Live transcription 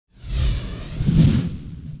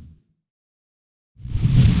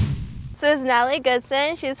So it's Natalie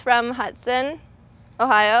Goodson. She's from Hudson,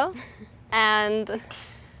 Ohio, and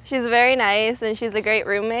she's very nice, and she's a great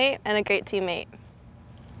roommate and a great teammate.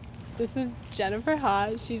 This is Jennifer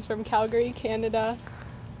Haas. She's from Calgary, Canada,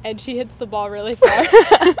 and she hits the ball really far.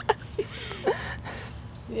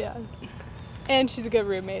 Yeah. And she's a good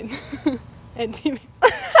roommate and teammate.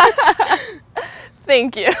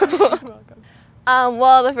 Thank you. You're welcome.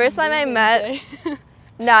 Well, the first time I met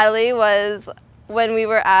Natalie was when we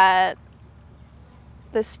were at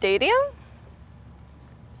the stadium,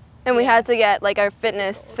 and we had to get like our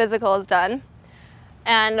physicals done.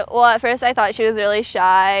 And well, at first I thought she was really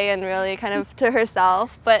shy and really kind of to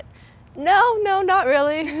herself, but no, not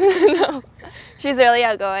really. No, she's really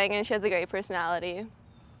outgoing and she has a great personality.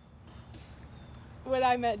 When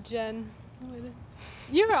I met Jen,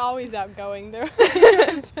 you were always outgoing though.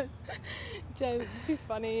 Jen, she's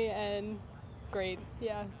funny and great,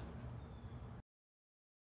 yeah.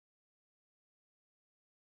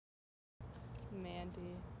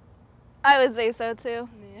 Mandy. I would say so too.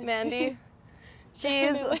 Mandy.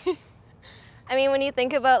 She's, I mean, when you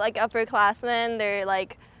think about like upperclassmen, they're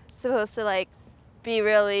like supposed to like be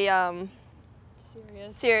really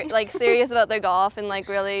serious about their golf and like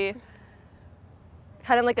really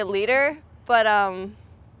kind of like a leader. But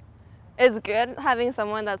it's good having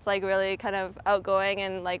someone that's like really kind of outgoing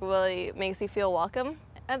and like really makes you feel welcome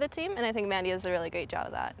at the team. And I think Mandy does a really great job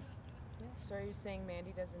of that. Yeah, so are you saying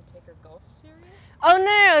Mandy doesn't take her golf serious? Oh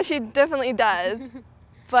no, she definitely does.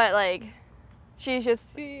 But like, she's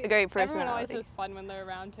just a great personality. Everyone always has fun when they're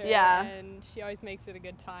around her. Yeah. And she always makes it a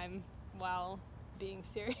good time while being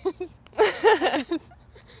serious. I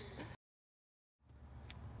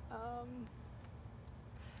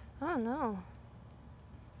don't know.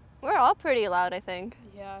 We're all pretty loud, I think.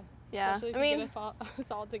 Yeah. Yeah. Especially if you get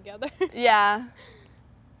us all together. Yeah.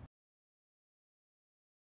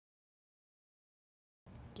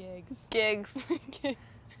 Gigs.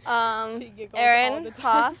 Erin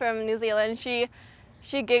Ha from New Zealand, she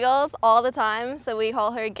giggles all the time, so we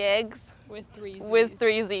call her Gigs. With three Z's. With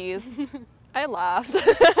 3 Z's. I laughed.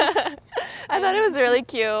 I thought it was really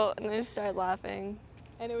cute, and I started laughing.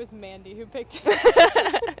 And it was Mandy who picked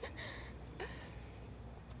it.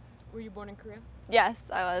 Were you born in Korea? Yes,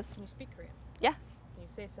 I was. Can you speak Korean? Yes. Can you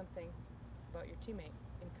say something about your teammate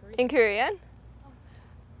in Korean? In Korean?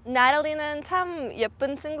 나탈리는 참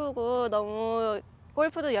예쁜 친구고 너무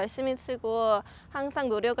골프도 열심히 치고 항상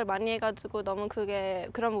노력을 많이 해가지고 너무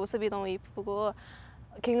그런 모습이 너무 이쁘고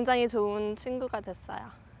굉장히 좋은 친구가 됐어요.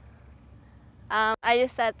 I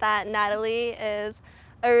just said that Natalie is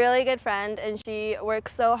a really good friend and she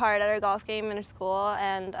works so hard at her golf game in her school,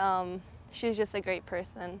 and she's just a great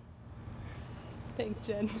person. Thanks,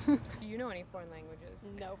 Jen. Do you know any foreign languages?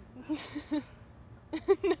 Nope.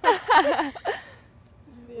 No.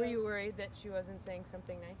 Were you worried that she wasn't saying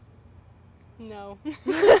something nice? No.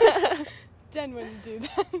 Jen wouldn't do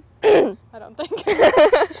that. I don't think.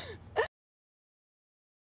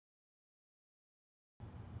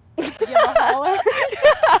 Give a holler.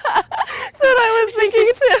 That's what I was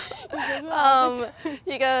thinking too.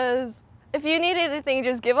 He goes, if you need anything,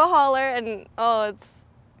 just give a holler, and it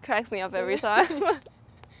cracks me up every time.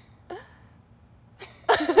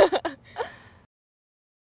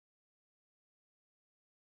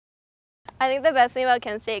 I think the best thing about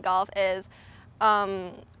Kent State Golf is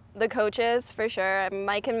the coaches, for sure.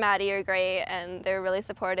 Mike and Maddie are great, and they're really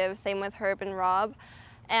supportive. Same with Herb and Rob.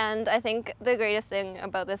 And I think the greatest thing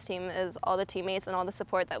about this team is all the teammates and all the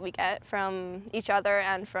support that we get from each other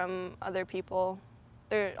and from other people.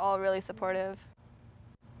 They're all really supportive.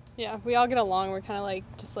 Yeah, we all get along. We're kind of like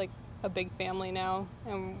just like a big family now,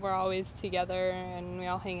 and we're always together, and we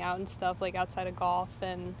all hang out and stuff like outside of golf,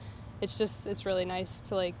 and it's really nice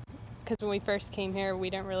to like, because when we first came here, we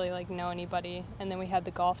didn't really like know anybody, and then we had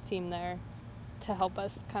the golf team there to help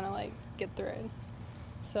us kind of like get through it.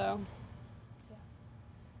 So.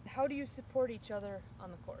 How do you support each other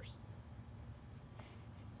on the course?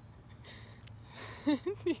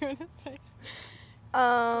 You want to say?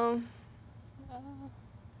 How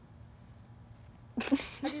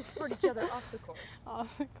do you support each other off the course?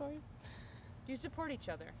 Off the course? Do you support each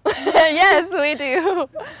other? Yes, we do.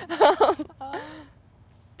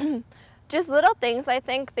 Just little things, I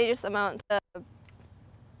think they just amount to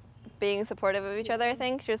being supportive of each other, I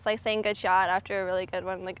think. Just like saying good shot after a really good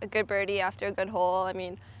one, like a good birdie after a good hole. I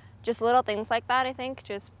mean, just little things like that, I think,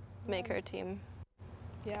 just make our team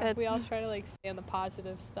good. We all try to like stay on the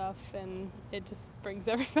positive stuff, and it just brings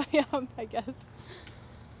everybody up, I guess.